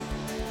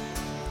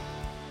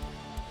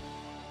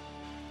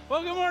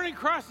Well, good morning,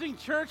 Crossing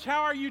Church.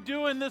 How are you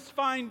doing this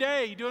fine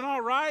day? You doing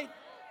all right?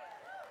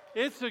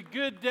 It's a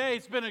good day.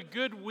 It's been a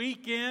good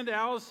weekend.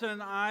 Allison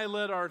and I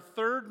led our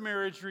third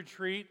marriage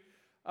retreat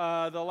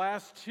the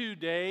last 2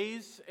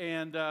 days,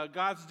 and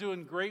God's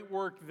doing great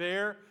work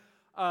there.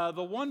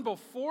 The one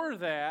before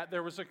that,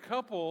 there was a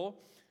couple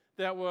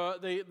that were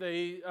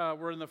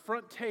were in the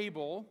front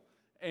table,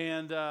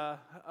 and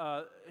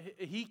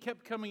he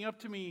kept coming up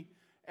to me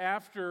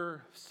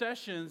after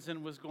sessions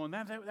and was going,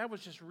 that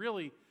was just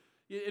really,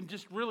 and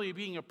just really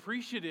being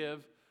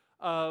appreciative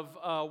of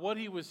what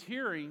he was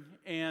hearing.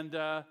 And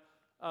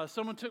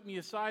someone took me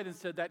aside and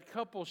said, that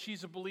couple,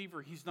 she's a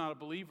believer, he's not a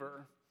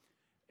believer.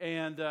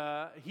 And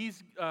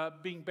he's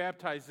being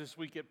baptized this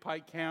week at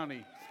Pike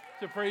County.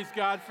 So praise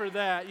God for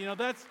that. You know,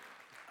 that's,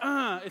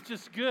 it's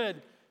just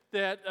good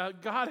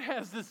that God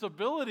has this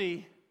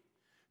ability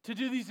to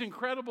do these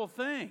incredible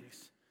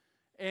things.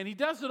 And he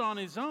does it on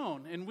his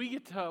own. And we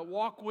get to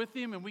walk with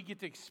him and we get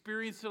to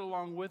experience it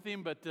along with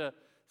him. But to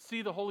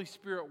see the Holy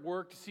Spirit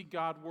work, to see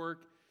God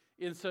work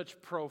in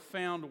such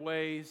profound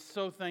ways.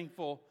 So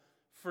thankful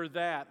for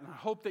that. And I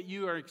hope that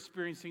you are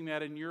experiencing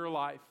that in your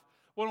life.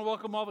 I want to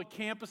welcome all the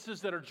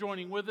campuses that are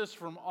joining with us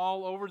from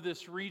all over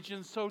this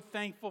region. So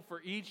thankful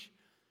for each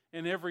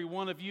and every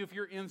one of you. If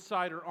you're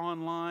inside or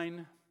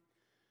online,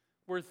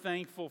 we're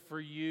thankful for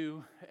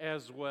you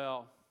as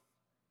well.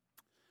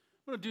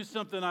 I'm going to do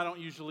something I don't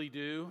usually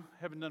do,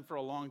 haven't done for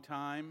a long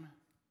time.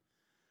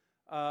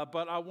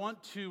 But I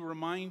want to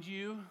remind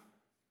you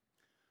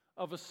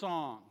of a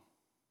song,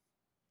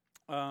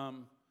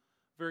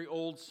 very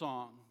old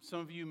song. Some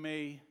of you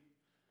may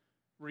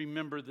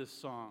remember this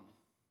song.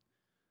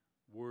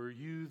 Were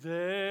you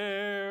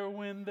there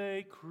when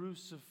they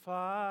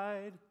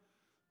crucified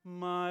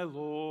my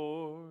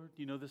Lord?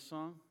 You know this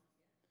song?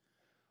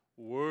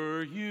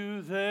 Were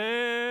you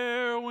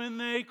there when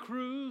they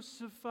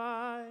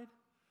crucified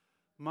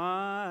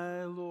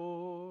my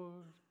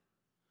Lord?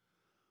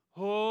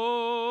 Oh,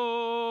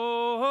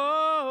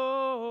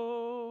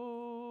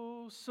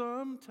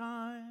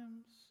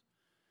 sometimes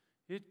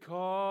it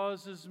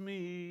causes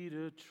me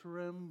to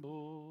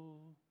tremble,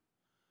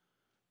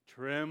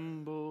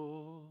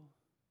 tremble,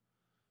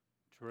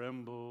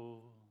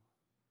 tremble.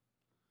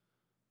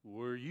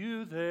 Were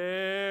you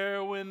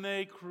there when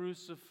they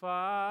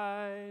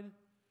crucified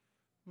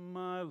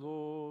my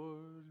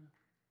Lord?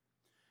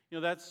 You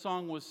know, that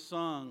song was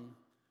sung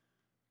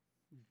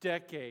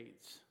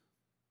decades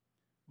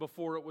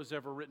before it was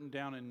ever written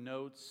down in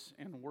notes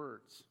and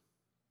words.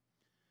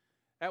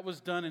 That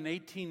was done in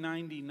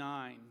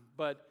 1899,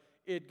 but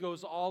it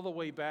goes all the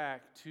way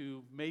back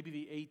to maybe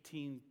the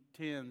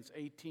 1810s,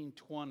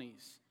 1820s.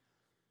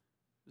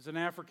 It was an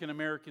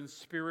African-American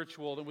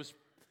spiritual. It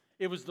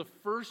was the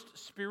first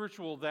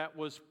spiritual that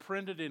was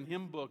printed in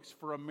hymn books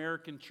for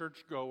American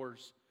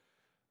churchgoers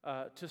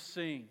to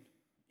sing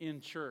in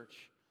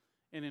church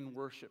and in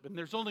worship. And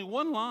there's only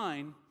one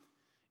line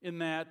in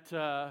that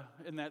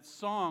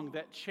song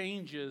that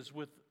changes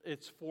with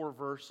its 4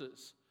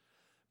 verses.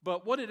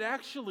 But what it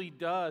actually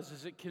does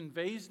is it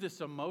conveys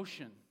this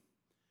emotion.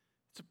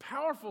 It's a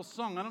powerful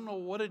song. I don't know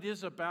what it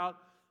is about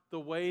the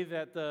way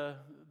that the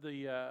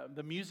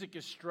music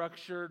is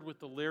structured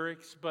with the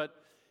lyrics, but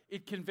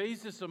it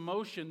conveys this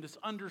emotion, this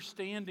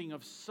understanding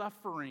of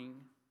suffering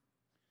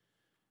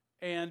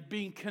and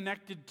being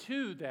connected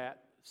to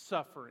that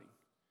suffering.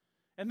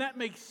 And that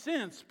makes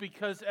sense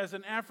because as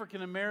an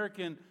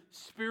African-American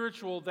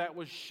spiritual that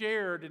was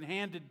shared and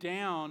handed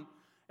down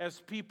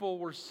as people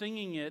were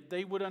singing it,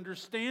 they would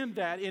understand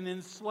that in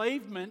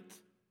enslavement,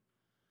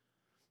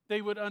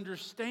 they would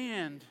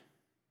understand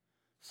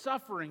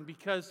suffering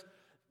because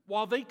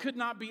while they could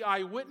not be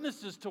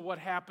eyewitnesses to what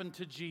happened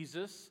to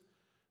Jesus,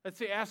 let's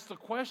say ask the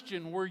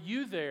question, were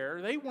you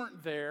there? They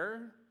weren't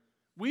there.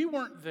 We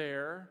weren't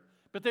there.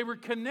 But they were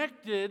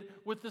connected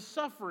with the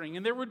suffering.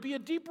 And there would be a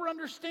deeper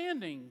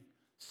understanding,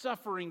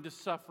 suffering to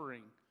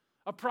suffering,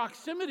 a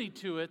proximity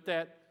to it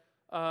that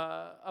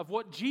of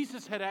what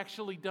Jesus had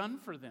actually done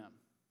for them.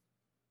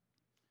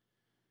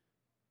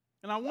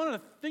 And I want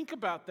to think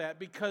about that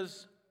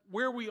because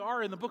where we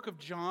are in the book of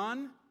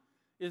John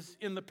is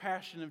in the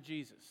passion of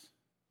Jesus,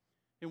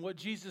 in what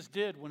Jesus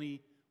did when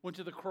he went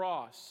to the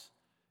cross,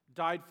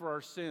 died for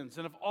our sins.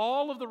 And of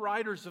all of the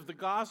writers of the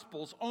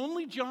Gospels,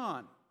 only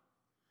John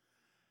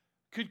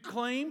could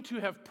claim to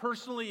have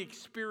personally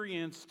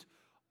experienced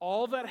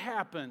all that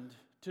happened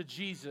to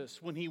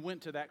Jesus when he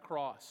went to that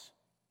cross.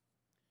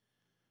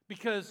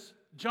 Because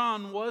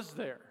John was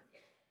there.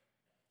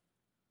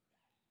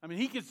 I mean,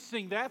 he could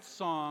sing that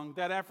song,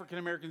 that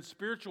African-American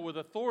spiritual, with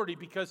authority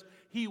because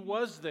he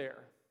was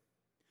there.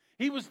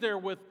 He was there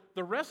with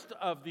the rest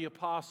of the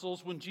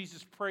apostles when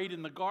Jesus prayed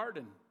in the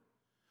garden.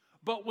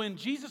 But when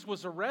Jesus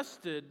was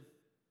arrested,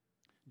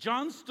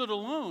 John stood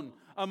alone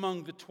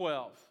among the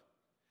 12.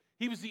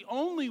 He was the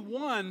only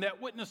one that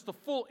witnessed the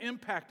full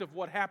impact of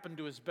what happened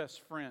to his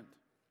best friend.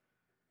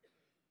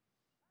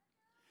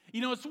 You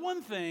know, it's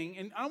one thing,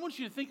 and I want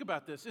you to think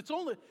about this. It's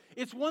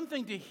one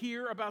thing to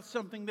hear about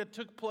something that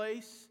took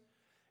place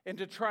and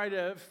to try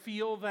to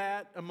feel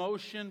that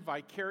emotion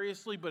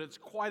vicariously, but it's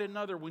quite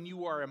another when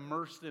you are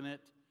immersed in it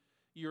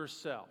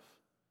yourself.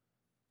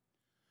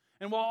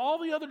 And while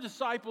all the other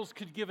disciples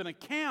could give an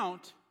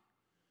account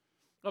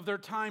of their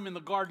time in the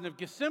Garden of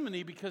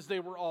Gethsemane because they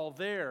were all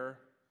there,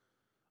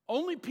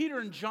 only Peter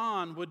and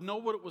John would know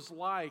what it was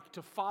like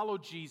to follow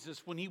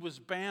Jesus when he was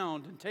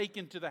bound and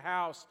taken to the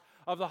house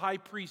of the high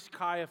priest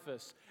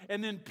Caiaphas.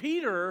 And then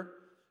Peter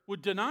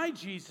would deny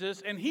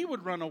Jesus and he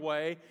would run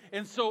away.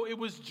 And so it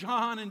was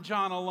John and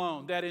John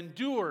alone that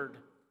endured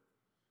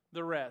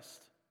the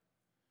rest.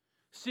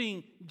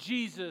 Seeing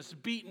Jesus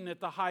beaten at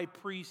the high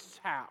priest's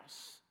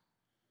house,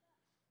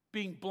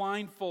 being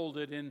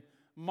blindfolded and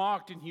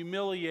mocked and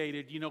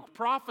humiliated,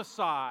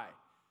 prophesy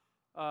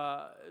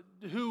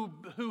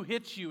who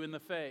hits you in the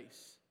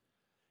face.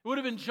 It would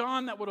have been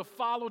John that would have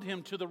followed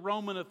him to the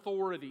Roman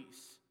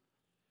authorities,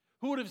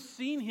 who would have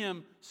seen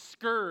him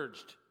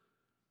scourged,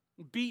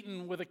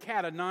 beaten with a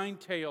cat of nine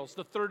tails,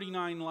 the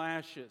 39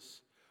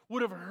 lashes,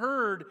 would have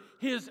heard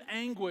his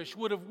anguish,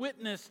 would have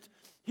witnessed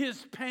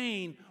his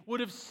pain, would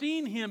have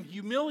seen him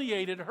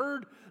humiliated,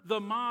 heard the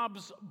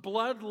mob's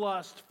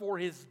bloodlust for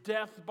his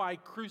death by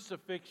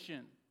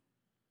crucifixion.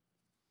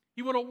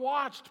 He would have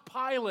watched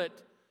Pilate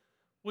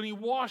when he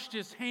washed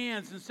his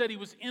hands and said he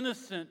was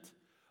innocent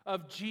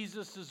of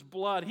Jesus'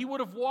 blood. He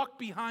would have walked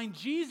behind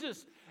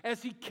Jesus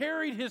as he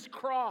carried his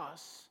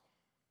cross.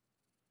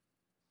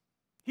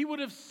 He would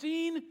have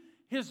seen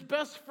his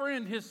best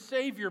friend, his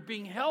Savior,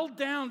 being held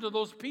down to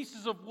those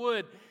pieces of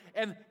wood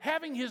and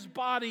having his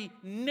body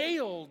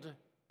nailed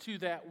to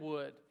that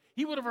wood.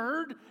 He would have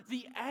heard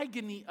the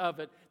agony of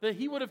it, that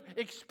he would have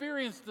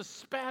experienced the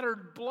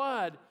spattered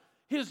blood,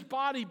 his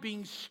body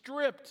being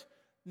stripped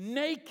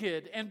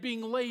naked and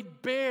being laid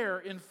bare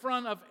in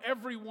front of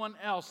everyone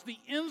else. The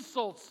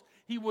insults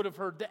he would have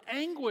heard, the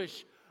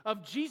anguish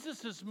of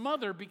Jesus'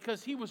 mother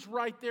because he was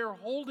right there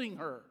holding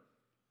her.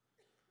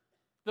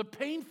 The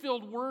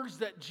pain-filled words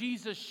that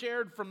Jesus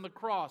shared from the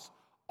cross,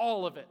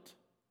 all of it.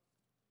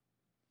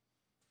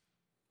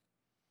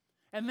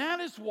 And that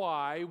is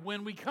why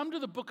when we come to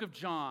the book of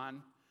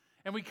John,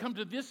 and we come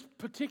to this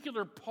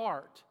particular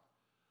part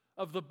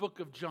of the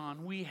book of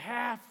John, we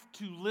have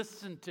to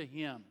listen to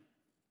him.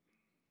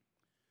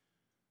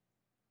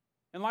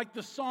 And like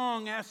the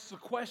song asks the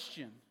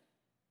question,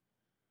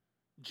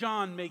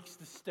 John makes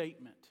the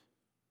statement.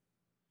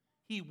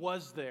 He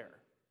was there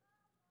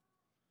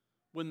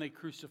when they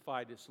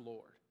crucified his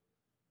Lord.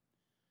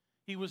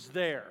 He was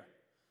there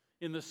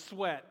in the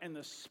sweat and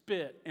the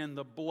spit and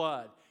the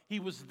blood. He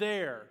was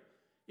there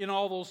in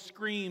all those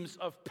screams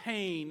of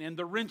pain and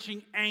the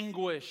wrenching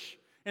anguish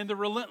and the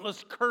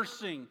relentless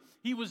cursing.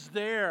 He was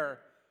there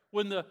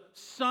when the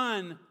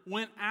sun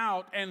went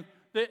out and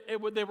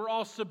they were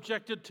all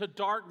subjected to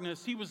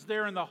darkness. He was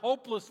there in the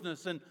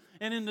hopelessness and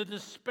in the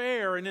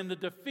despair and in the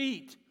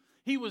defeat.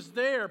 He was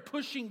there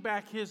pushing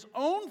back his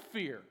own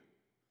fear,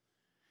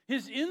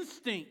 his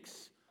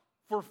instincts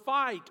for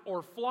fight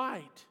or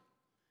flight,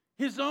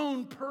 his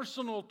own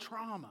personal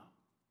trauma.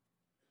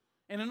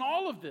 And in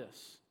all of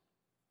this,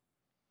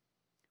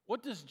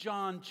 what does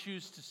John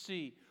choose to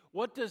see?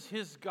 What does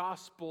his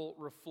gospel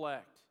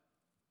reflect?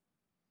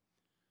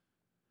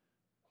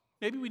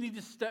 Maybe we need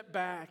to step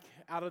back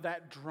out of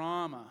that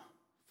drama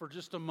for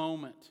just a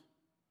moment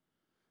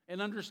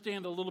and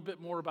understand a little bit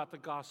more about the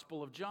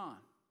Gospel of John.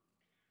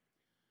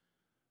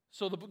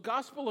 So the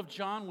Gospel of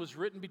John was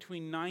written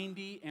between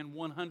 90 and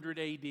 100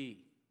 AD.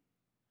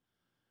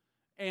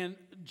 And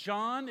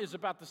John is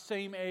about the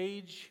same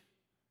age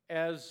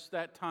as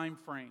that time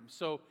frame.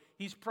 So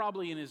he's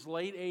probably in his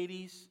late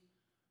 80s,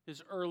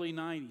 his early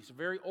 90s. A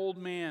very old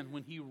man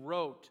when he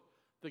wrote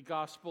the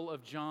Gospel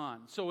of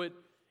John. So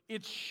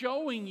it's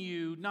showing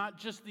you not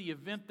just the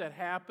event that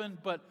happened,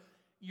 but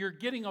you're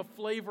getting a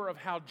flavor of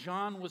how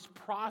John was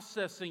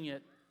processing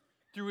it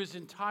through his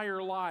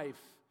entire life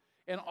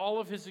and all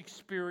of his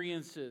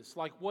experiences,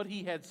 like what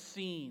he had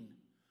seen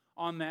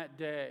on that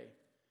day.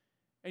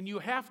 And you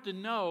have to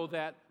know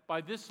that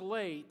by this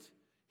late,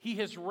 he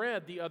has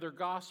read the other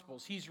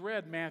Gospels. He's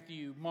read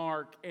Matthew,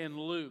 Mark, and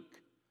Luke.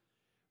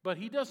 But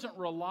he doesn't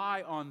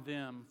rely on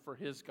them for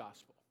his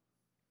Gospel.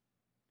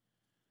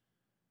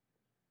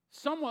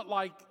 Somewhat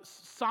like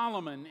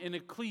Solomon in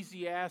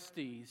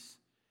Ecclesiastes,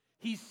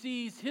 he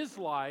sees his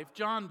life,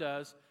 John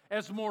does,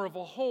 as more of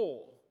a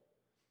whole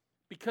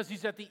because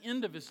he's at the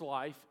end of his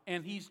life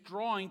and he's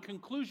drawing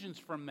conclusions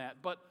from that.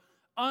 But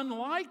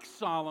unlike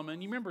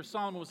Solomon, you remember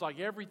Solomon was like,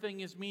 everything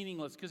is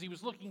meaningless because he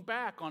was looking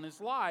back on his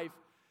life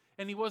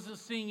and he wasn't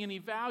seeing any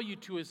value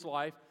to his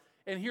life.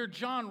 And here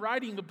John,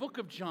 writing the book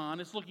of John,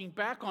 is looking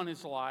back on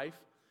his life.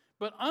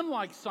 But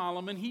unlike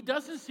Solomon, he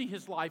doesn't see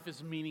his life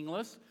as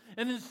meaningless.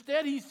 And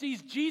instead, he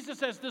sees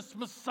Jesus as this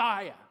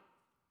Messiah.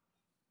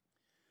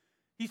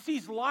 He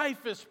sees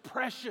life as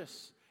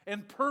precious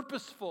and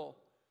purposeful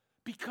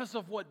because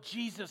of what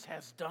Jesus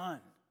has done,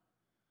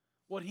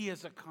 what he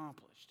has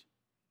accomplished.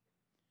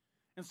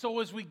 And so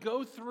as we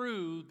go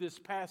through this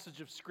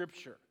passage of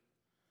Scripture,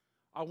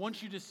 I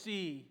want you to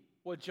see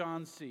what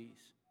John sees.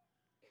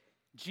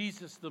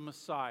 Jesus the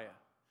Messiah.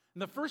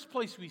 And the first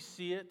place we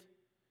see it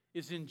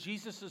is in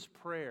Jesus'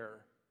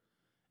 prayer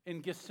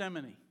in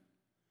Gethsemane.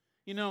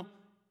 You know,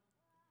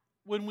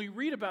 when we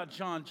read about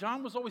John,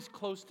 John was always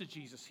close to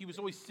Jesus. He was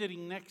always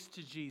sitting next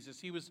to Jesus.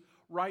 He was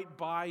right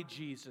by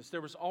Jesus. There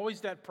was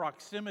always that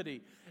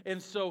proximity.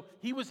 And so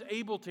he was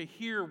able to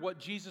hear what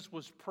Jesus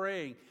was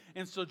praying.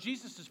 And so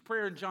Jesus'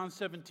 prayer in John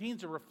 17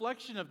 is a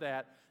reflection of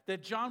that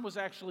John was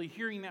actually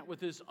hearing that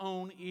with his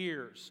own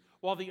ears,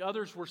 while the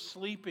others were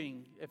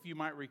sleeping, if you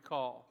might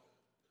recall.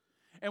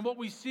 And what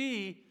we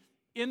see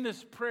in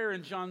this prayer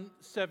in John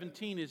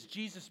 17 is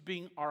Jesus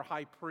being our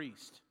high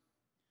priest.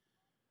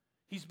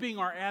 He's being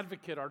our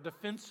advocate, our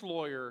defense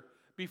lawyer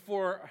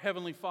before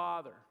Heavenly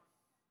Father.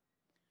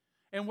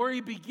 And where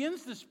he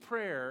begins this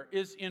prayer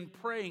is in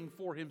praying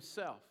for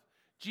himself.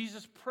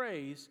 Jesus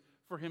prays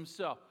for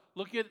himself.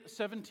 Look at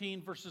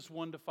 17 verses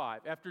 1 to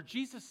 5. After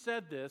Jesus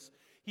said this,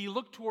 he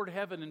looked toward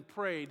heaven and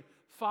prayed,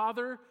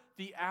 "Father,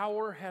 the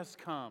hour has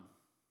come.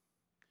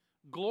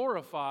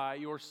 Glorify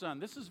your Son."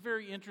 This is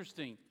very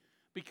interesting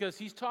because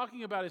he's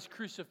talking about his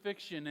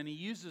crucifixion and he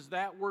uses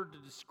that word to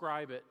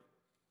describe it.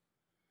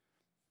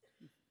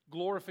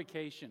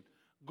 Glorification.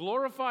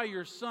 Glorify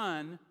your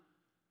Son,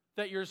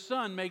 that your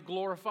Son may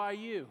glorify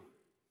you.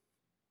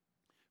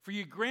 For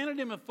you granted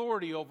him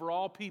authority over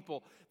all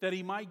people, that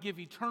he might give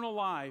eternal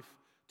life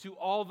to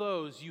all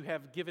those you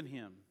have given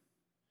him.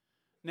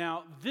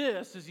 Now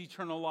this is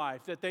eternal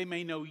life, that they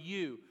may know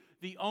you,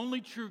 the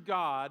only true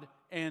God,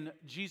 and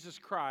Jesus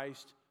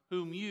Christ,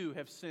 whom you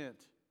have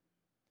sent.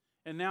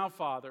 And now,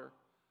 Father,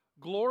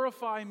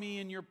 glorify me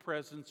in your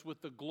presence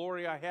with the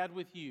glory I had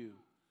with you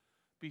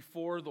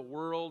before the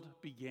world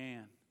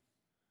began.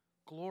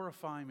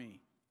 Glorify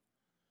me.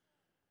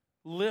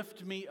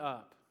 Lift me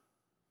up.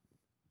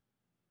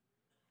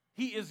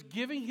 He is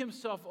giving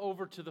himself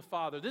over to the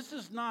Father. This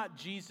is not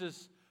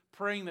Jesus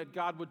praying that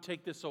God would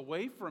take this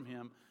away from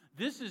him.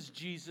 This is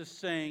Jesus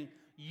saying,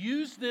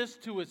 use this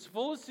to its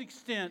fullest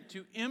extent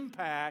to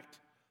impact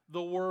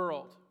the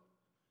world.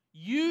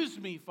 Use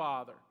me,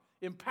 Father.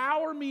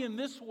 Empower me in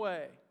this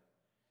way.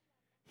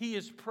 He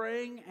is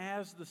praying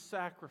as the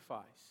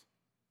sacrifice.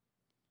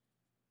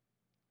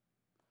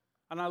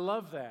 And I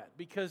love that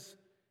because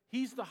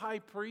he's the high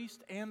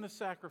priest and the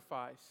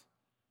sacrifice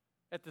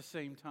at the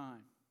same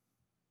time.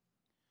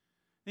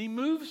 He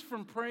moves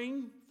from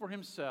praying for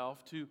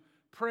himself to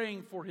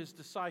praying for his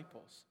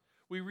disciples.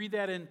 We read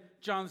that in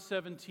John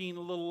 17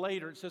 a little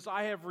later. It says,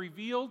 "I have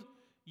revealed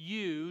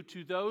you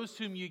to those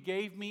whom you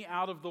gave me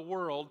out of the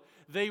world.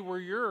 They were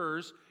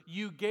yours.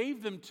 You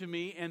gave them to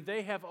me, and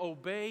they have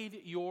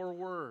obeyed your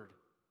word.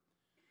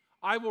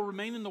 I will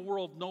remain in the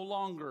world no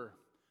longer,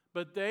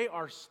 but they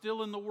are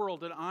still in the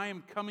world, and I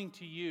am coming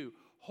to you.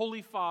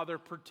 Holy Father,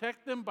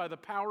 protect them by the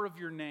power of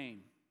your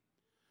name,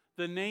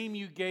 the name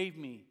you gave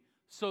me,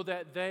 so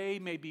that they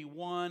may be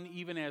one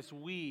even as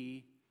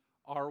we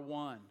are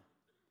one.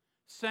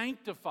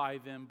 Sanctify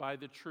them by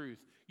the truth.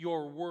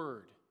 Your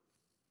word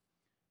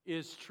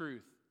is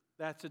truth."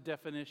 That's a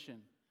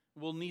definition.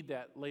 We'll need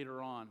that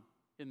later on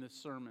in this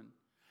sermon.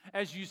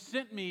 "As you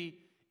sent me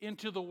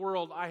into the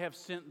world, I have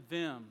sent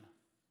them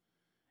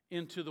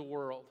into the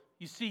world."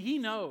 You see, he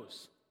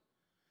knows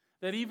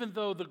that even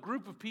though the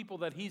group of people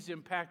that he's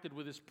impacted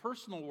with his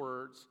personal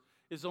words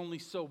is only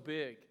so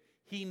big,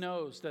 he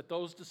knows that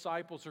those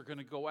disciples are going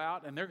to go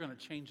out and they're going to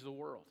change the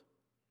world.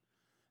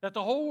 That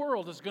the whole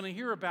world is going to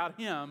hear about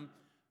him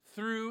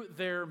through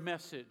their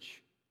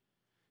message.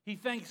 He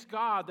thanks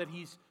God that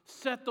he's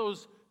set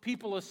those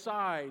people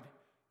aside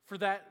for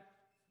that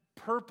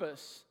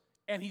purpose,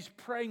 and he's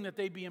praying that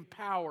they be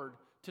empowered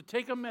to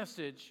take a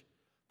message,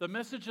 the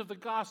message of the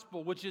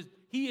gospel, which is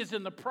he is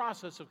in the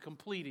process of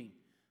completing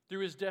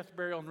through his death,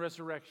 burial, and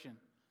resurrection,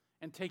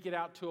 and take it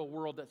out to a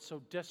world that so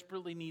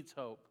desperately needs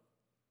hope.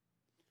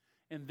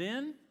 And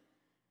then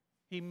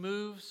he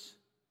moves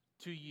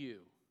to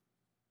you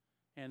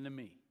and to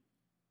me.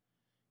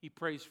 He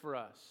prays for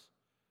us.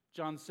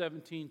 John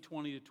 17,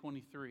 20 to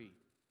 23.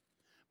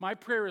 "My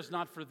prayer is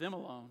not for them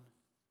alone.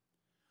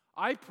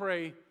 I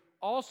pray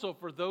also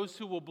for those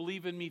who will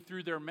believe in me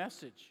through their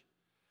message,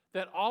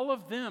 that all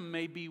of them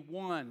may be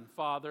one,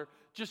 Father,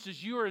 just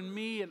as you are in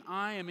me and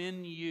I am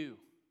in you.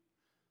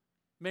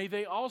 May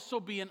they also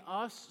be in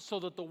us, so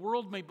that the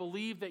world may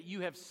believe that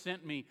you have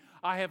sent me.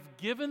 I have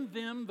given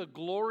them the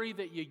glory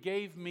that you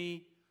gave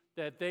me,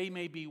 that they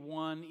may be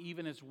one,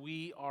 even as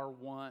we are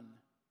one.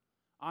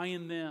 I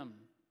in them,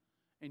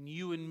 and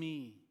you in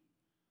me,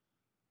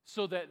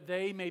 so that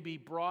they may be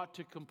brought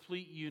to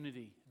complete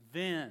unity.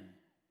 Then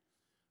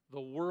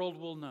the world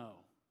will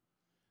know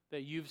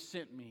that you've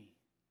sent me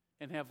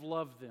and have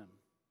loved them,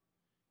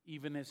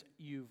 even as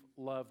you've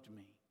loved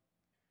me."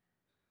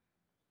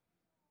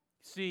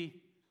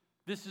 See,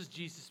 this is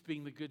Jesus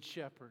being the good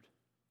shepherd.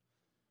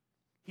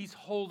 He's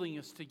holding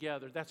us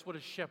together. That's what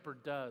a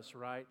shepherd does,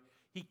 right?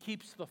 He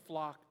keeps the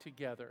flock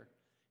together.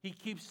 He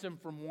keeps them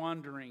from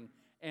wandering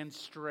and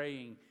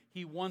straying.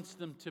 He wants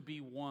them to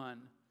be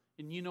one.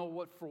 And you know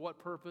what? For what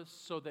purpose?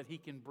 So that he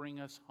can bring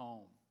us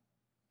home.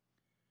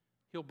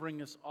 He'll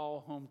bring us all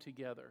home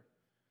together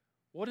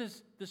What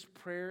does this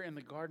prayer in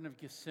the Garden of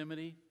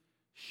Gethsemane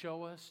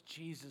show us?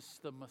 Jesus,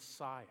 the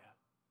Messiah.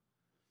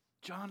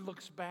 John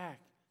looks back,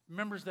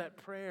 remembers that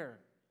prayer,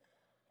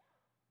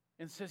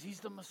 and says, He's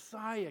the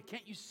Messiah.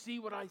 Can't you see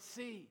what I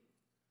see?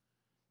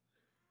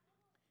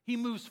 He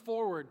moves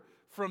forward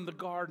from the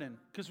garden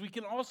because we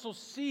can also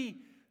see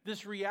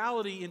this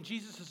reality in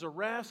Jesus'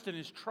 arrest and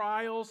His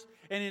trials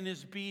and in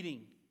His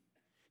beating.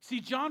 See,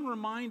 John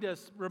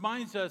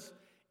reminds us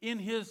in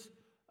his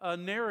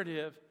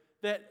narrative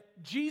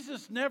that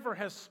Jesus never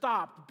has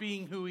stopped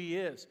being who He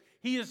is.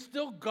 He is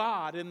still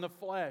God in the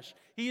flesh.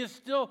 He is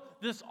still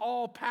this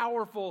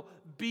all-powerful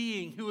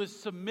being who is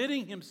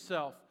submitting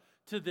Himself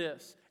to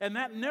this. And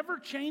that never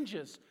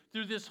changes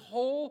through this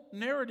whole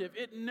narrative.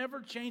 It never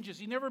changes.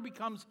 He never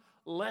becomes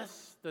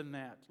less than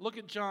that. Look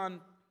at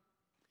John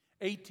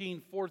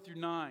 18, 4 through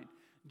 9.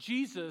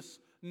 Jesus,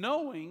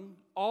 knowing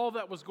all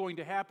that was going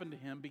to happen to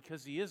Him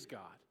because He is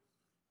God,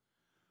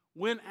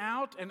 went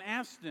out and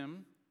asked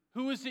them,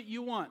 Who is it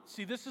you want?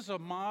 See, this is a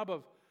mob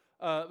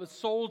of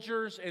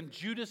soldiers, and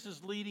Judas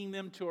is leading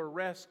them to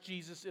arrest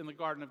Jesus in the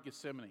Garden of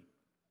Gethsemane.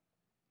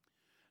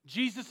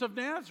 Jesus of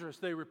Nazareth,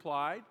 they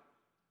replied.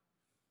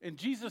 And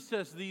Jesus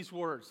says these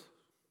words,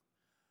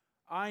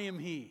 I am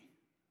He.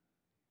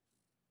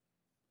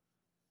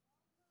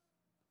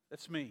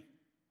 That's me.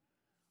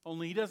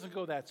 Only He doesn't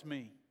go, that's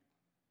me.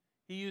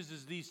 He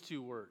uses these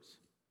two words.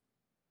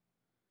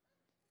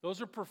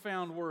 Those are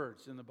profound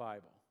words in the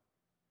Bible.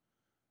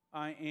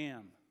 I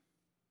am.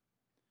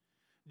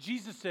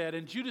 Jesus said,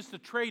 and Judas the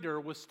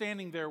traitor was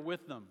standing there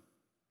with them.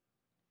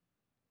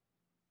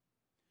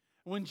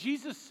 When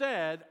Jesus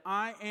said,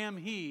 I am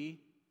He,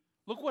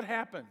 look what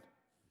happened.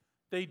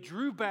 They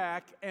drew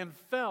back and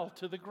fell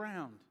to the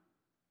ground.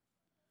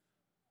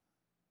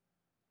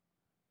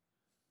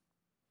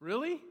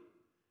 Really?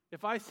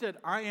 If I said,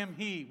 I am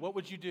He, what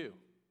would you do?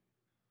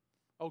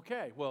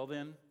 Okay, well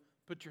then,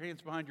 put your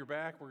hands behind your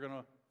back. We're going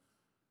to...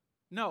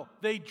 No,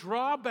 they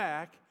draw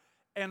back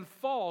and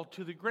fall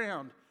to the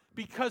ground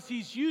because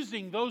He's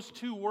using those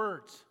two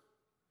words.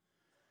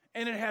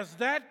 And it has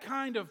that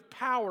kind of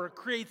power,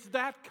 creates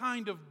that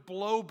kind of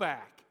blowback.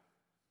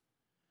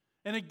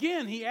 And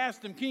again, He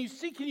asked them, can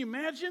you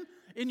imagine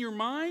in your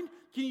mind?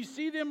 Can you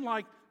see them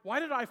like, why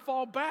did I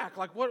fall back?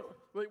 Like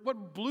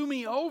what blew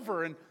me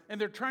over? And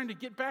they're trying to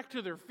get back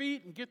to their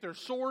feet and get their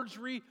swords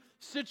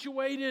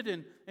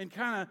resituated and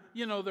kind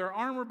of, their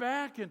armor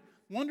back and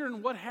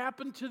wondering what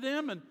happened to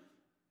them.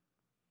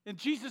 And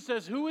Jesus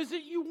says, who is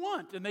it you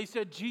want? And they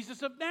said,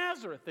 Jesus of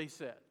Nazareth, they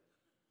said.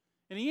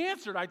 And He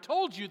answered, I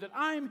told you that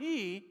I am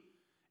He.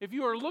 If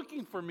you are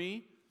looking for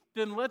me,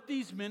 then let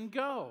these men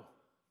go.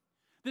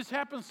 This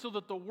happened so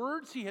that the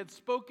words He had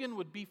spoken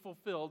would be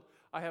fulfilled.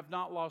 I have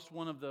not lost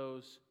one of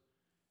those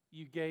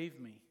you gave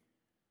me.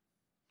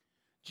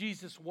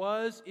 Jesus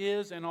was,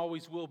 is, and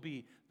always will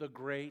be the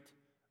great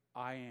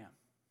I am.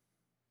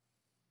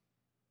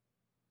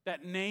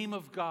 That name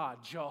of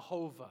God,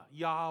 Jehovah,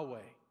 Yahweh,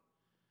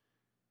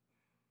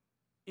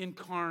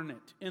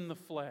 incarnate in the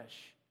flesh.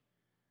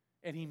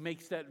 And He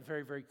makes that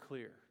very, very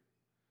clear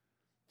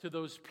to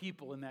those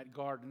people in that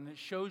garden. And it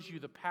shows you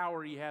the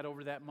power He had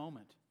over that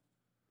moment.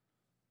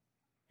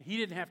 He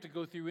didn't have to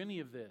go through any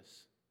of this,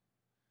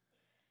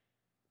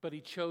 but He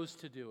chose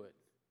to do it.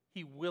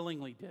 He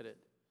willingly did it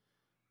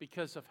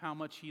because of how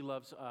much He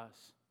loves us.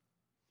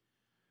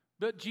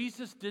 But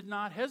Jesus did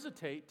not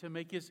hesitate to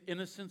make His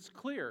innocence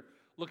clear.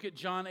 Look at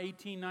John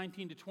 18,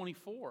 19 to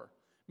 24.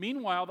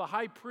 Meanwhile, the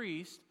high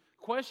priest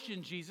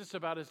questioned Jesus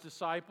about His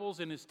disciples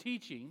and His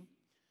teaching.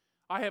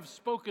 I have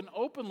spoken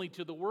openly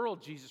to the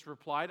world, Jesus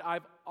replied.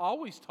 I've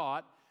always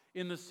taught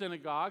in the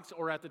synagogues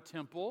or at the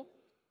temple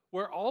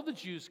where all the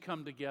Jews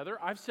come together.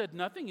 I've said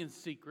nothing in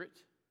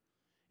secret.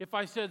 If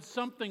I said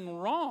something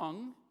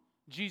wrong,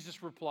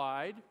 Jesus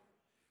replied,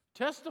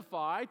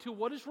 testify to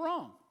what is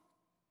wrong.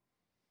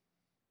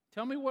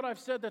 Tell me what I've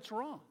said that's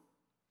wrong.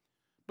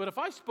 But if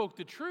I spoke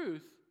the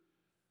truth,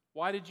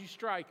 why did you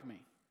strike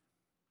me?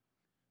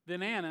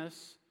 Then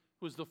Annas,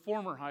 who was the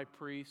former high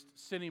priest,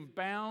 sent him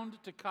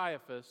bound to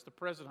Caiaphas, the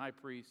present high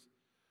priest,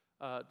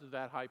 to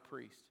that high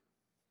priest.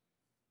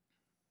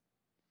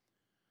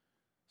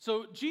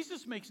 So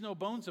Jesus makes no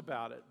bones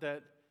about it,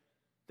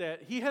 that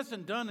He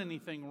hasn't done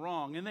anything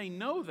wrong, and they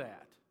know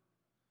that.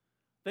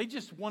 They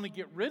just want to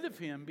get rid of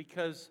Him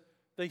because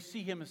they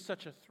see Him as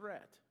such a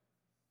threat.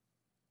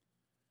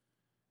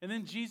 And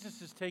then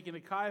Jesus is taken to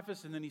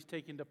Caiaphas, and then He's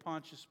taken to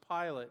Pontius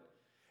Pilate.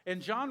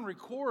 And John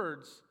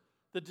records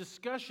the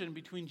discussion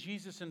between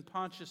Jesus and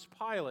Pontius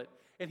Pilate,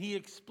 and he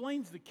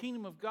explains the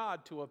kingdom of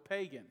God to a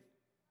pagan.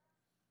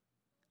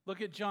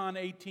 Look at John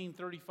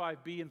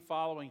 18:35b and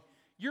following.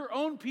 Your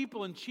own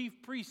people and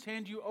chief priests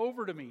hand you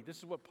over to me. This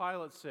is what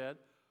Pilate said.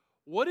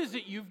 What is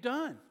it you've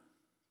done?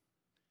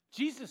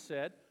 Jesus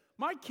said,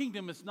 my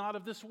kingdom is not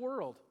of this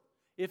world.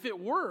 If it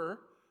were,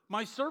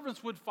 my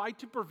servants would fight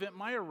to prevent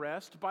my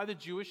arrest by the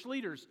Jewish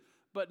leaders.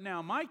 But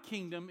now my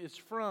kingdom is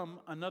from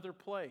another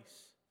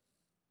place.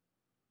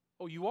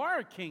 Oh, you are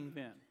a king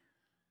then,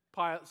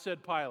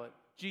 said Pilate.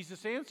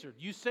 Jesus answered,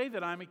 you say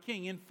that I'm a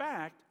king. In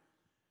fact,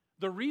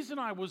 The reason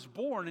I was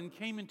born and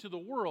came into the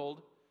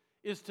world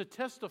is to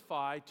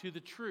testify to the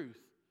truth.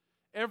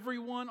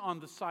 Everyone on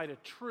the side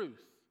of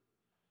truth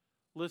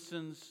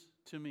listens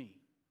to me."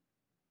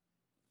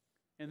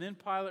 And then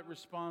Pilate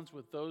responds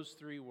with those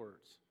three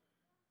words.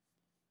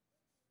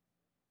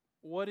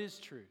 "What is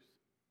truth?"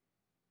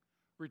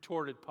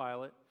 retorted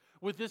Pilate.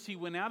 With this, he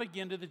went out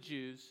again to the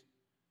Jews,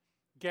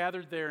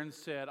 gathered there, and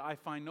said, "I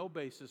find no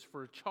basis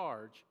for a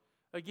charge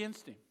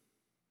against him.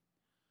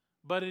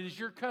 But it is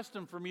your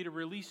custom for me to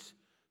release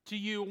to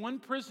you one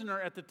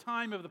prisoner at the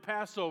time of the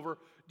Passover.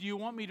 Do you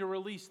want me to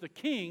release the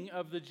King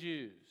of the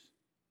Jews?"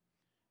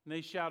 And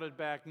they shouted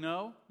back,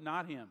 "No,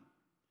 not him.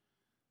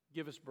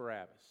 Give us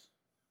Barabbas."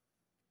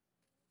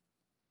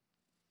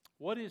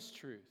 What is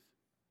truth?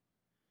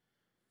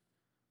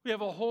 We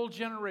have a whole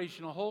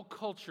generation, a whole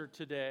culture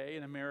today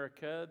in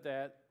America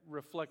that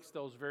reflects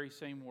those very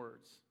same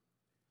words.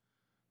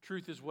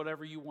 Truth is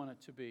whatever you want it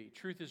to be.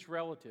 Truth is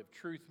relative.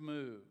 Truth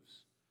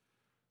moves.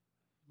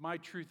 My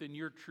truth and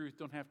your truth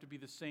don't have to be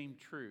the same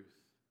truth.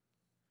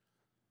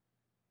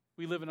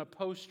 We live in a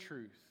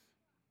post-truth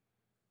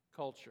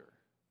culture.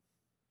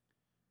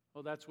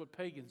 Well, that's what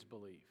pagans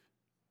believe.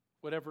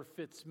 Whatever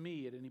fits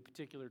me at any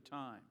particular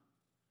time.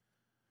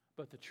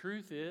 But the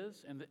truth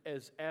is, and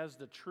as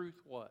the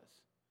truth was.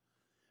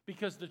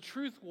 Because the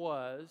truth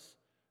was,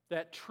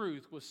 that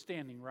truth was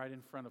standing right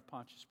in front of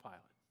Pontius Pilate.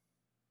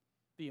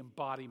 The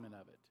embodiment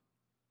of it.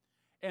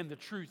 And the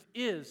truth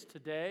is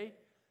today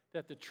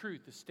that the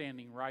truth is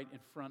standing right in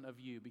front of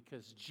you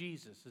because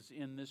Jesus is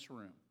in this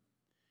room.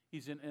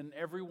 He's in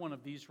every one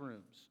of these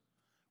rooms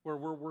where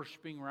we're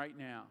worshiping right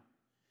now.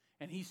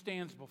 And He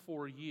stands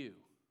before you.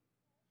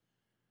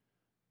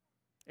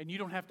 And you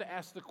don't have to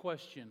ask the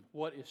question,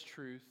 what is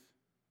truth?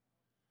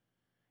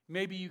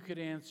 Maybe you could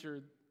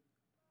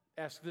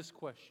ask this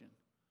question,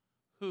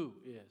 who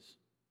is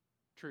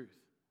truth?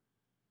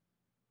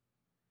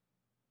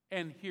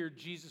 And hear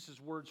Jesus'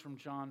 words from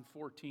John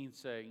 14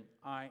 saying,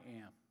 I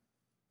am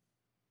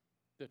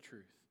the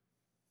truth.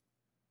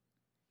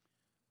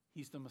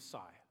 He's the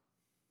Messiah.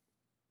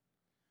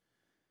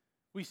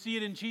 We see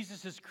it in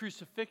Jesus'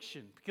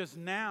 crucifixion because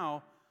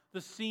now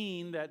the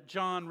scene that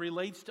John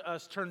relates to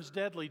us turns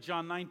deadly.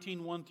 John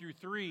 19, 1 through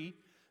 3.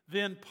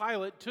 Then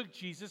Pilate took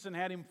Jesus and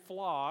had him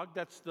flogged.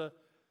 That's the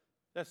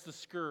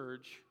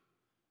scourge.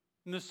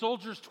 And the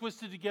soldiers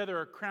twisted together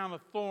a crown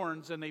of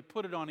thorns and they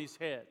put it on his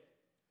head.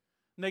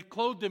 And they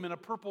clothed him in a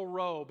purple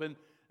robe. And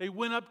they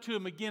went up to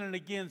him again and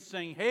again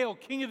saying, Hail,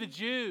 King of the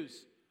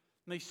Jews!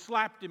 And they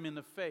slapped him in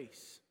the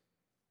face.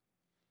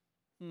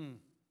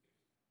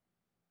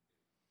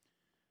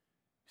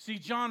 See,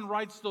 John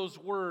writes those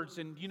words,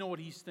 and you know what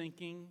he's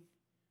thinking?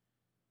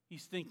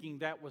 He's thinking,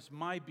 that was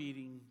my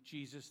beating,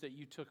 Jesus, that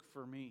you took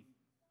for me.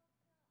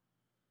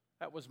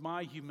 That was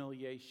my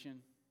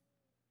humiliation.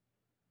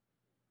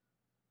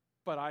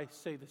 But I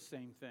say the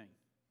same thing.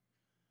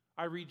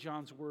 I read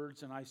John's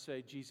words and I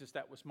say, Jesus,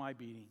 that was my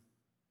beating.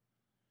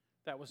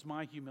 That was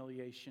my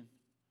humiliation.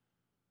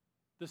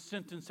 The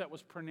sentence that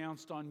was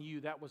pronounced on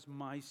you, that was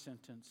my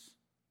sentence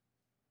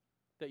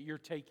that you're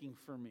taking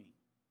for me.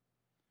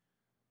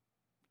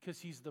 Because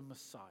He's the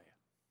Messiah.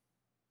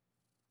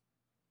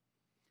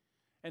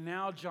 And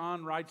now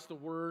John writes the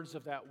words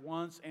of that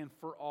once and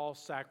for all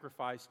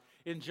sacrifice.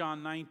 In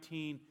John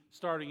 19,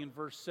 starting in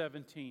verse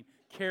 17.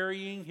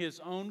 Carrying His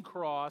own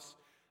cross,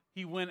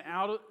 He went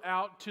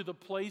out to the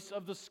place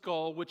of the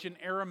skull, which in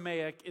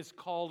Aramaic is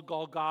called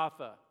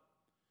Golgotha.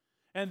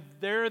 And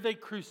there they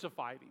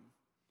crucified Him.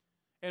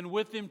 And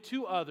with Him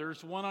 2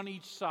 others, one on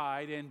each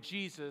side, and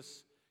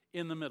Jesus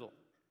in the middle.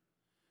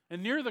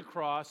 And near the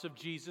cross of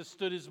Jesus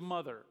stood His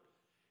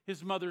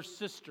mother's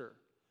sister,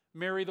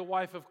 Mary the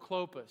wife of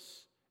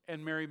Clopas,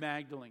 and Mary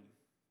Magdalene.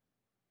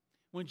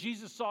 When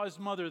Jesus saw His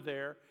mother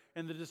there,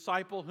 and the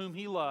disciple whom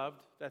He loved,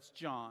 that's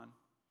John,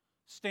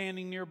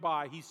 standing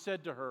nearby, He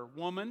said to her,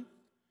 Woman,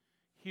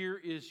 here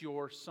is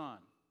your son.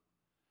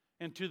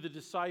 And to the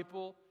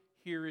disciple,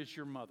 here is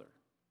your mother.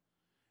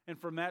 And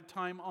from that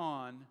time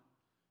on,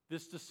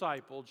 this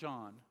disciple,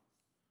 John,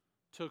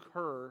 took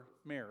her,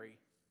 Mary,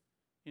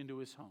 into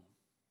his home.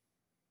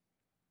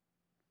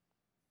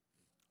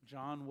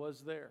 John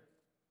was there.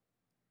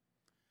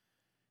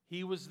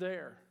 He was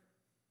there.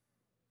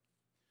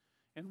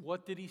 And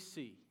what did he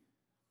see?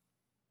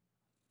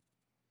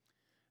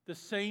 The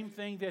same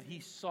thing that he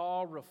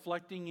saw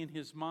reflecting in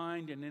his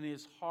mind and in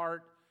his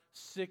heart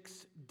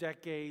 6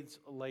 decades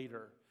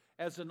later.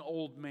 As an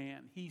old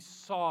man, he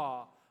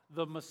saw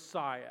the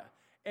Messiah.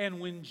 And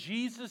when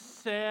Jesus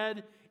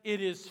said,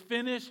 it is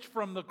finished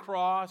from the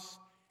cross,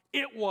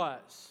 it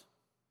was.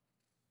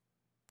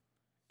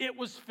 It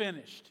was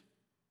finished.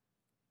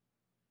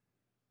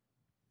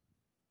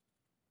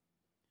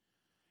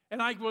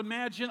 And I can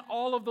imagine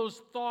all of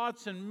those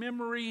thoughts and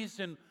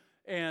memories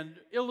and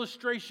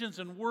illustrations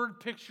and word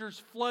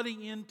pictures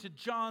flooding into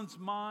John's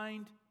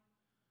mind.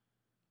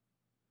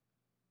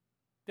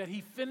 That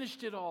he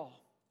finished it all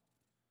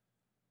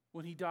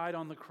when he died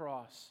on the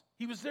cross.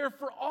 He was there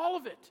for all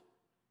of it.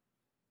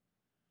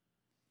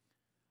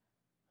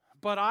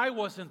 But I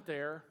wasn't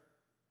there.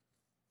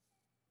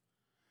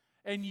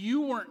 and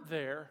you weren't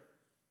there.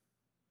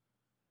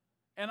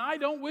 And I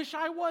don't wish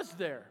I was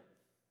there.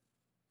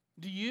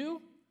 Do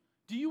you?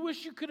 Do you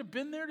wish you could have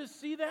been there to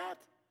see that?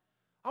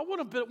 I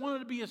wanted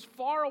to be as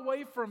far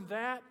away from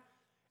that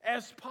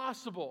as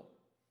possible.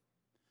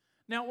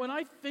 Now, when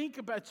I think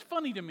about it's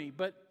funny to me,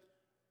 but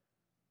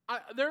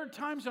there are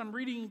times I'm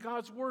reading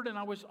God's Word and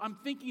I'm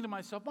thinking to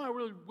myself, I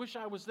really wish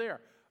I was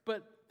there.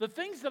 But the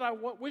things that I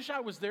wish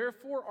I was there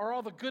for are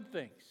all the good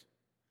things.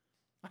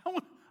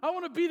 I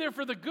want to be there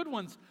for the good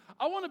ones.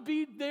 I want to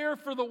be there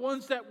for the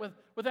ones that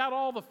without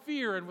all the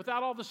fear and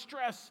without all the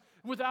stress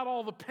and without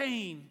all the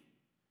pain.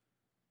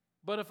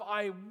 But if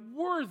I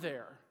were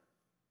there,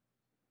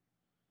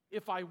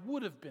 if I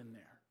would have been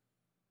there,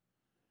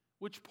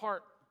 which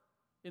part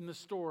in the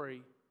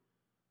story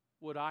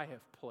would I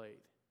have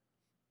played?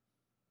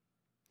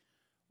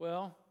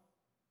 Well,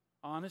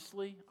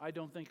 honestly, I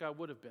don't think I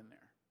would have been there.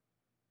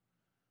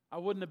 I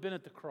wouldn't have been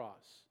at the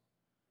cross.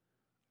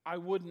 I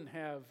wouldn't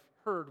have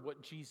heard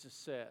what Jesus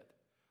said.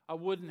 I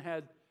wouldn't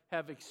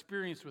have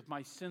experienced with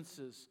my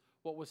senses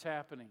what was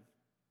happening.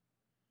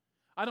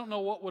 I don't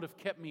know what would have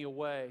kept me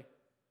away.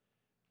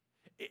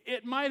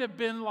 It might have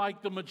been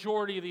like the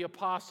majority of the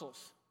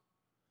apostles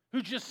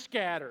who just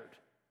scattered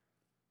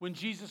when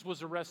Jesus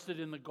was arrested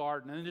in the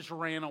garden and just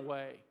ran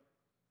away.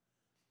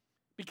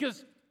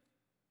 Because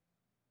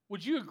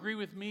would you agree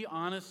with me,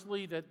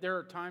 honestly, that there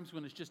are times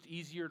when it's just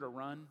easier to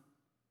run?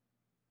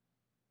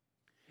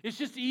 It's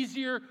just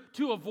easier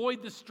to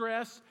avoid the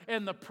stress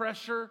and the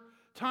pressure.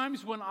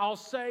 Times when I'll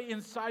say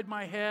inside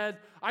my head,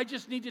 I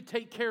just need to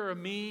take care of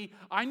me.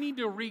 I need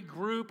to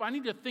regroup. I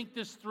need to think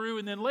this through.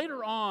 And then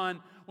later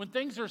on, when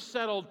things are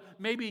settled,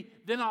 maybe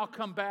then I'll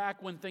come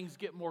back when things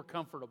get more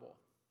comfortable.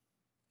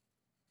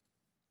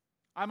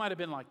 I might have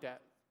been like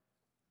that.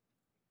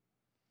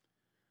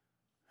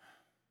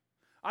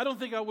 I don't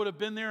think I would have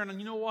been there, and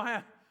you know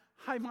why?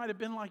 I might have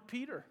been like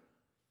Peter.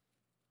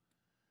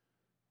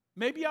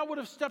 Maybe I would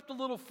have stepped a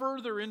little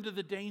further into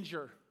the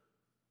danger,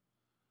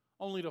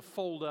 only to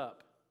fold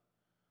up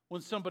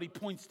when somebody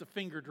points the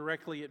finger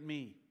directly at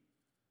me,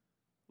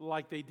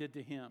 like they did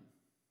to him.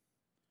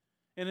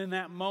 And in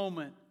that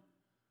moment,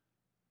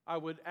 I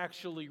would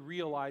actually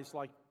realize,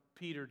 like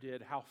Peter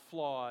did, how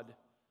flawed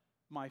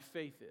my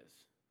faith is,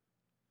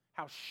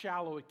 how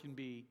shallow it can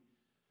be,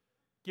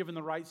 given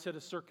the right set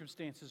of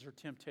circumstances or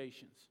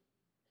temptations.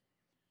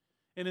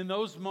 And in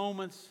those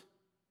moments,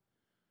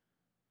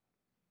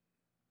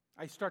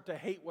 I start to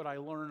hate what I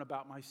learn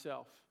about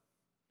myself.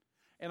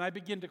 And I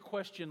begin to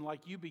question,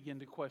 like you begin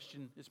to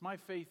question, is my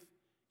faith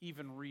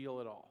even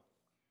real at all?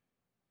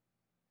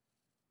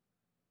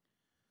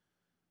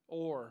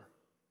 Or,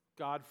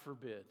 God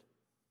forbid,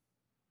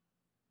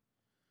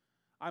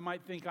 I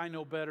might think I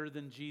know better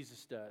than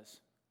Jesus does.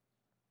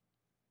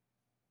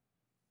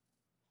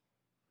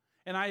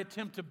 And I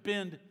attempt to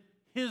bend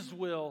His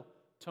will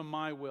to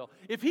my will.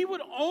 If He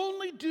would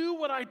only do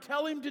what I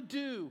tell Him to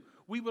do,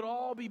 we would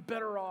all be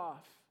better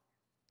off.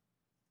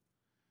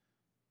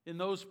 In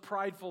those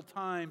prideful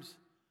times,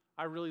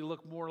 I really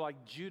look more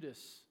like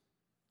Judas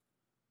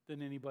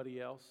than anybody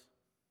else.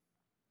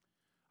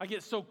 I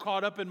get so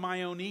caught up in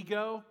my own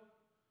ego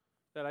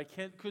that I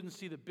couldn't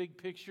see the big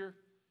picture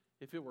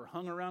if it were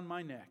hung around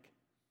my neck.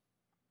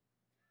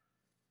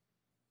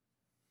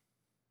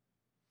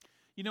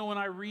 You know, when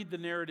I read the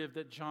narrative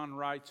that John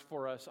writes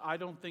for us, I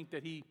don't think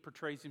that he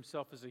portrays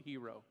himself as a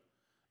hero.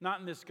 Not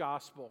in this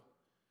gospel.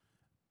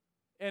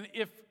 And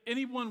if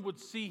anyone would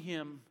see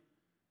him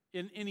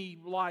in any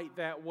light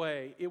that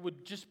way, it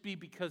would just be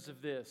because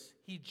of this.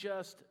 He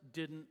just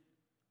didn't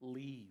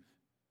leave.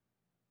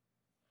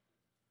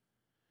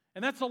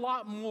 And that's a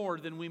lot more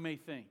than we may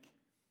think.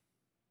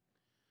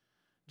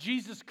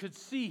 Jesus could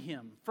see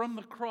him from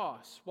the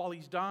cross while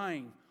he's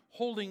dying,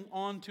 holding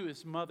on to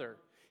his mother.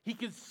 He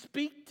could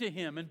speak to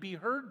him and be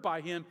heard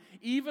by him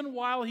even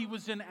while he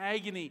was in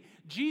agony.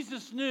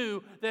 Jesus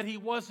knew that he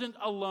wasn't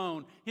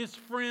alone. His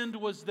friend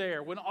was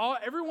there. When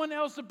everyone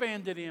else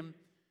abandoned him,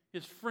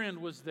 his friend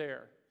was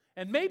there.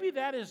 And maybe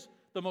that is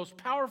the most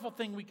powerful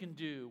thing we can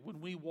do when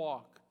we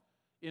walk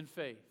in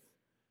faith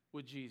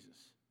with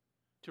Jesus,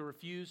 to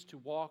refuse to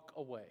walk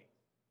away.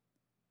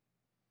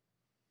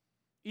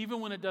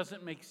 Even when it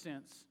doesn't make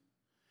sense,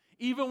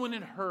 even when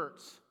it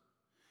hurts,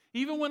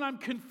 even when I'm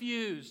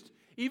confused,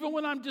 even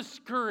when I'm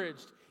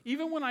discouraged,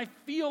 even when I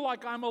feel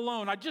like I'm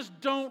alone, I just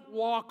don't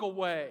walk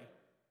away.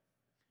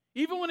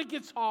 Even when it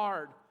gets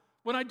hard,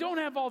 when I don't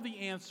have all the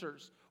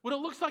answers, when it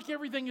looks like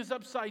everything is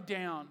upside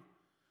down,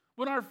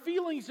 when our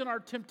feelings and our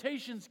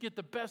temptations get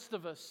the best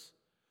of us,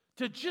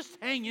 to just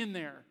hang in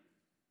there.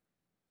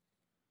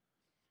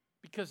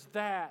 Because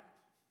that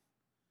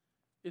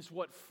is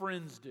what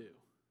friends do.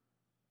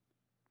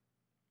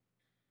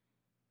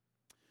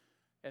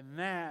 And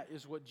that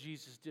is what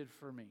Jesus did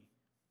for me.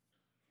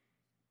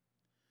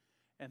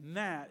 And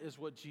that is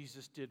what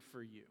Jesus did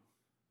for you.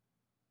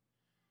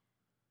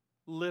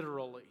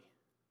 Literally,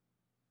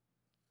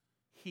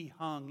 He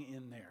hung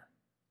in there.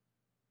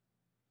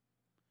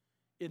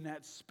 In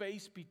that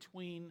space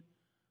between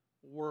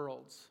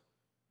worlds,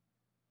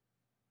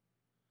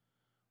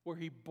 where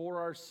He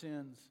bore our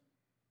sins,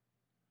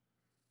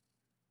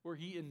 where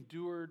He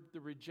endured the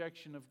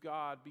rejection of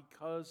God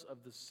because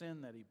of the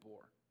sin that He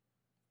bore.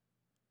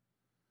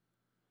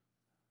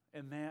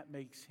 And that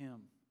makes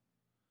Him,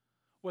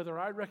 whether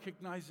I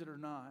recognize it or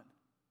not,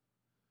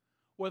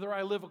 whether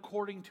I live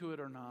according to it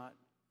or not,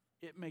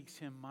 it makes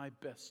Him my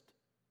best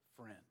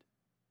friend.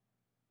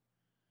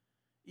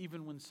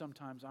 Even when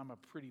sometimes I'm a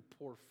pretty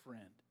poor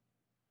friend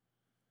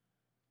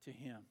to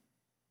Him.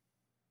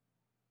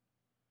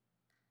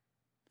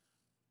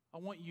 I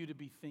want you to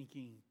be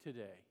thinking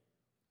today,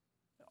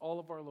 at all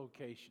of our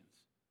locations,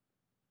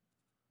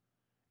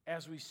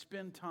 as we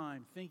spend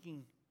time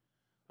thinking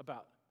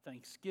about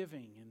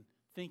Thanksgiving and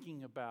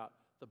thinking about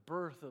the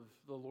birth of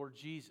the Lord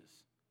Jesus,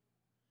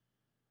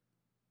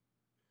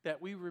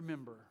 that we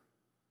remember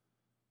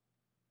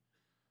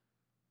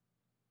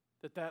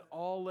that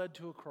all led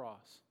to a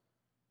cross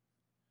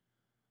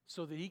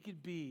so that He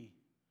could be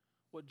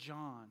what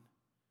John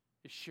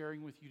is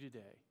sharing with you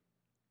today,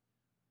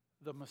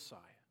 the Messiah,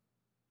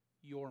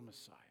 your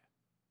Messiah.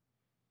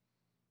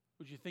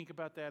 Would you think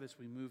about that as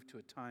we move to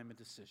a time of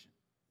decision?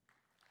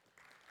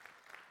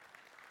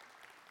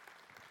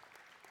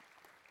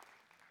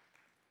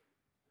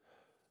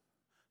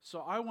 So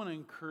I want to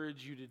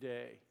encourage you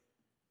today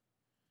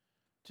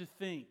to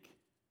think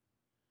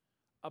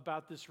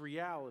about this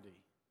reality.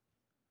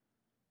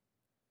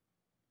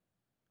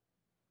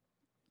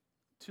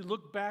 To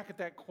look back at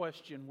that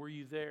question, were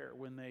you there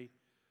when they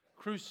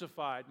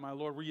crucified my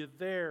Lord? Were you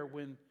there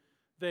when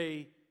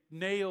they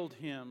nailed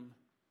Him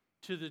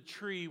to the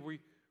tree?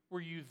 Were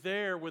you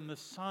there when the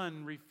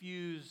sun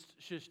refused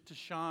to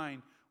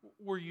shine?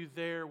 Were you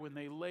there when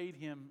they laid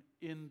Him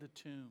in the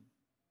tomb?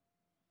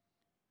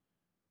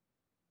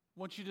 I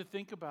want you to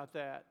think about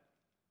that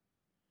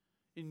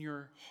in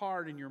your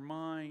heart, in your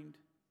mind,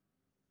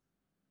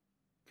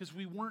 because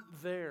we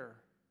weren't there.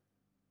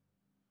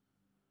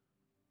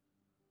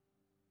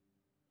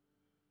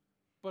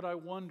 But I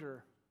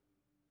wonder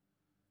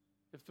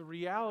if the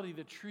reality,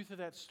 the truth of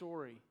that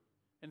story,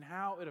 and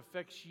how it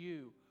affects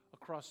you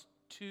across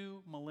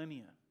 2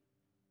 millennia,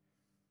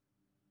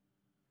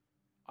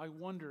 I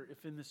wonder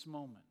if in this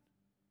moment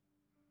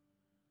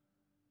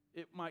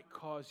it might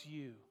cause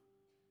you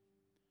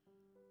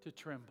to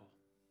tremble.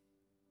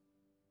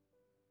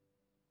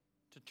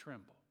 To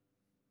tremble.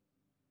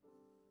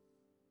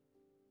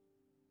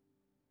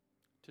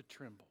 To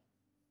tremble.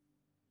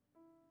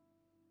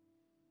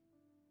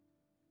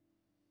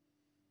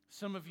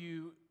 Some of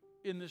you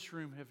in this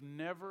room have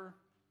never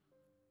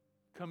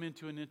come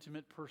into an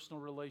intimate personal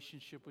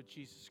relationship with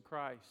Jesus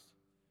Christ.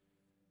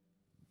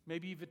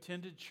 Maybe you've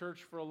attended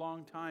church for a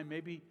long time.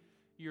 Maybe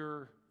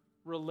you're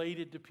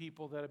related to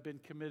people that have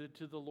been committed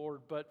to the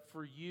Lord. But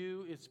for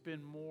you, it's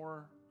been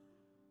more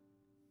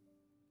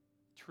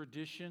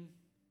tradition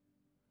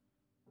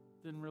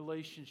than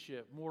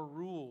relationship, more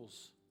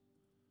rules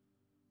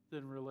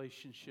than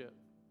relationship.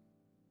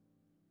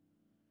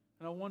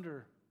 And I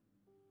wonder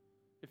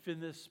if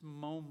in this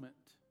moment,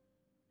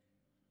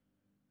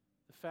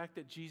 the fact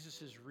that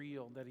Jesus is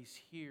real, that He's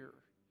here,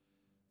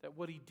 that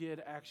what He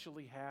did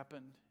actually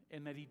happened,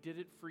 and that He did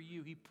it for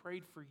you. He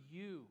prayed for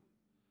you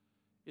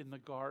in the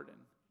garden.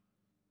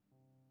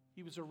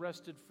 He was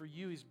arrested for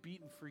you. He's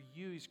beaten for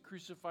you. He's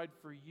crucified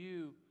for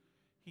you.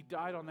 He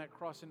died on that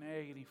cross in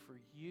agony for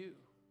you.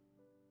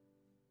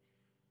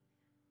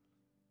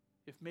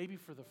 If maybe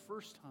for the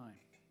first time,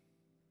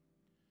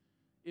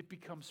 it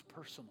becomes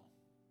personal.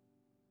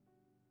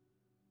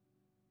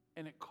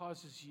 And it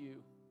causes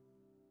you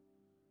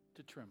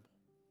to tremble.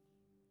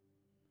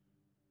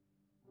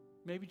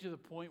 Maybe to the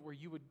point where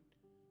you would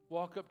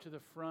walk up to the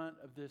front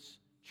of this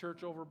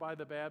church over by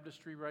the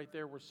baptistry right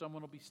there where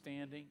someone will be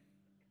standing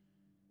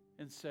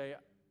and say,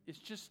 it's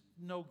just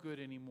no good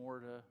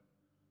anymore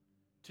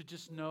to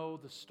just know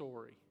the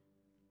story.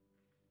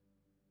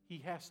 He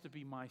has to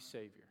be my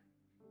Savior.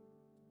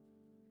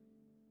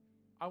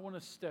 I want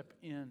to step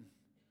in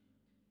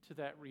to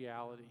that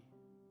reality.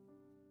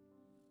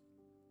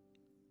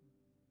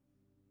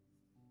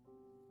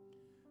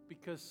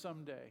 Because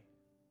someday,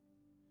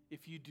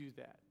 if you do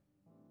that,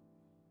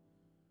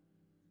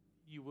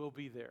 you will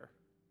be there.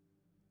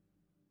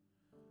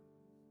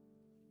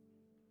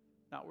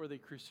 Not where they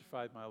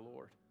crucified my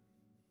Lord,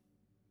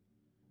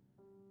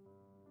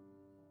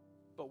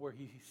 but where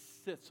He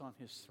sits on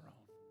His throne.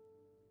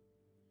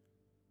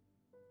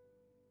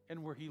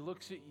 And where He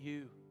looks at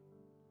you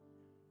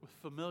with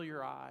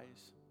familiar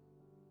eyes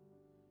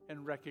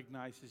and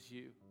recognizes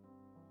you.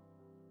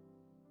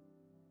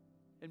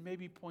 And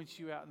maybe points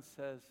you out and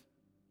says,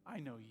 I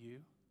know you.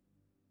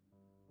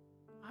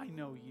 I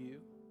know you.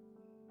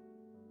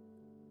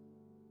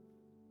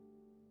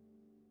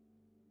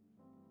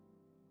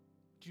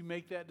 Did you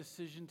make that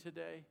decision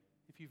today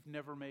if you've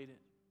never made it?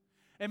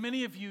 And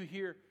many of you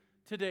here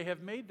today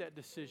have made that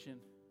decision.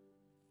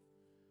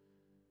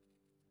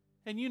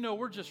 And you know,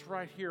 we're just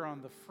right here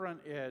on the front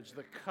edge,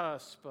 the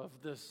cusp of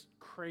this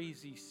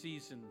crazy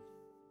season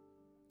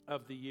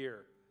of the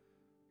year.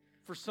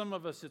 For some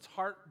of us, it's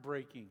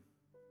heartbreaking.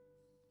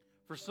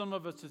 For some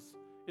of us,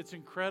 it's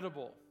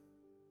incredible.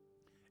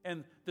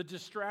 and the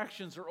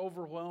distractions are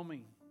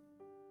overwhelming.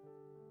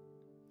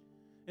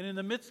 And in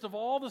the midst of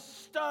all the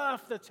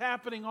stuff that's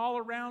happening all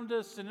around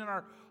us and in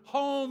our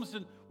homes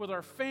and with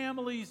our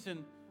families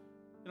and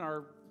in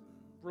our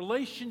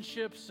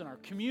relationships and our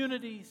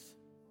communities,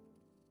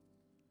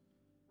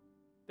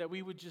 that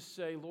we would just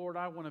say, Lord,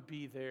 I want to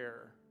be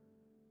there.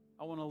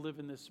 I want to live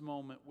in this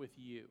moment with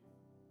you.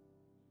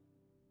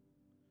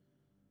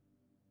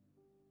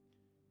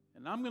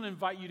 And I'm going to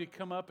invite you to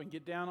come up and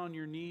get down on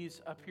your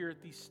knees up here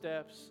at these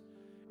steps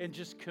and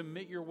just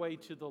commit your way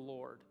to the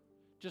Lord.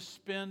 Just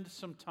spend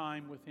some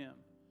time with Him.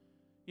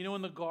 You know,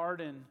 in the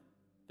garden,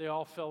 they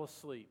all fell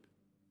asleep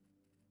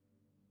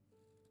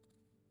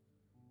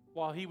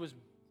while He was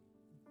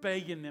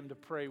begging them to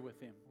pray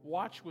with Him.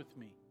 Watch with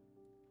me.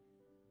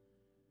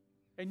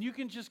 And you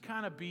can just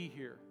kind of be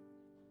here.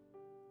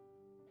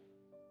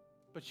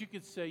 But you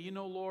could say, you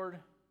know, Lord,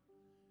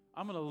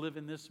 I'm going to live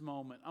in this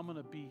moment. I'm going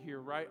to be here,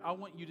 right? I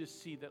want you to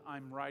see that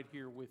I'm right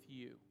here with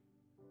you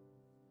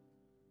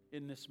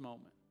in this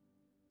moment.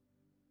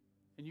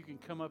 And you can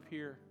come up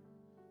here,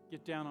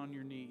 get down on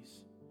your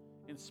knees,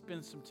 and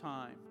spend some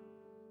time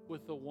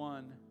with the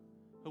one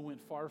who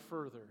went far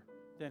further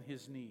than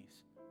his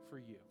knees for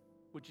you.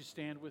 Would you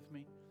stand with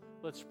me?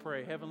 Let's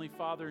pray. Heavenly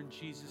Father, in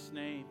Jesus'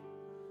 name,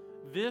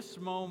 this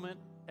moment,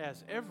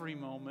 as every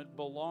moment,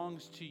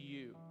 belongs to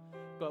you.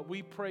 But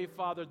we pray,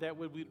 Father, that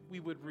we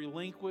would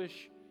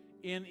relinquish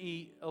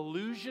any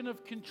illusion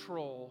of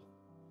control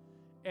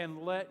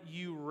and let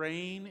you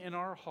reign in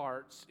our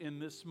hearts in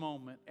this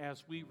moment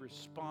as we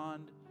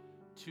respond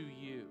to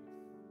you,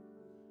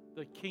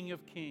 the King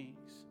of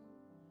Kings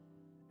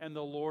and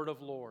the Lord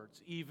of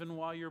Lords, even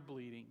while you're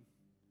bleeding,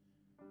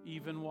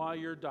 even while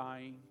you're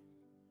dying,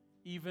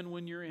 even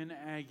when you're in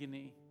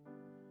agony,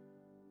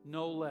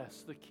 no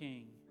less the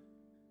King,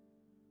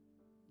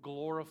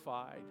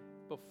 glorified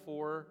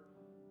before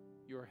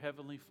your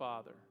Heavenly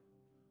Father,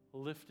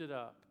 lifted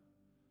up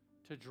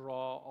to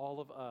draw all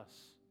of us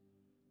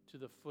to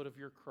the foot of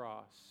your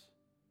cross.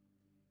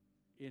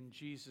 In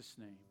Jesus'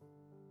 name,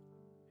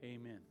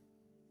 amen.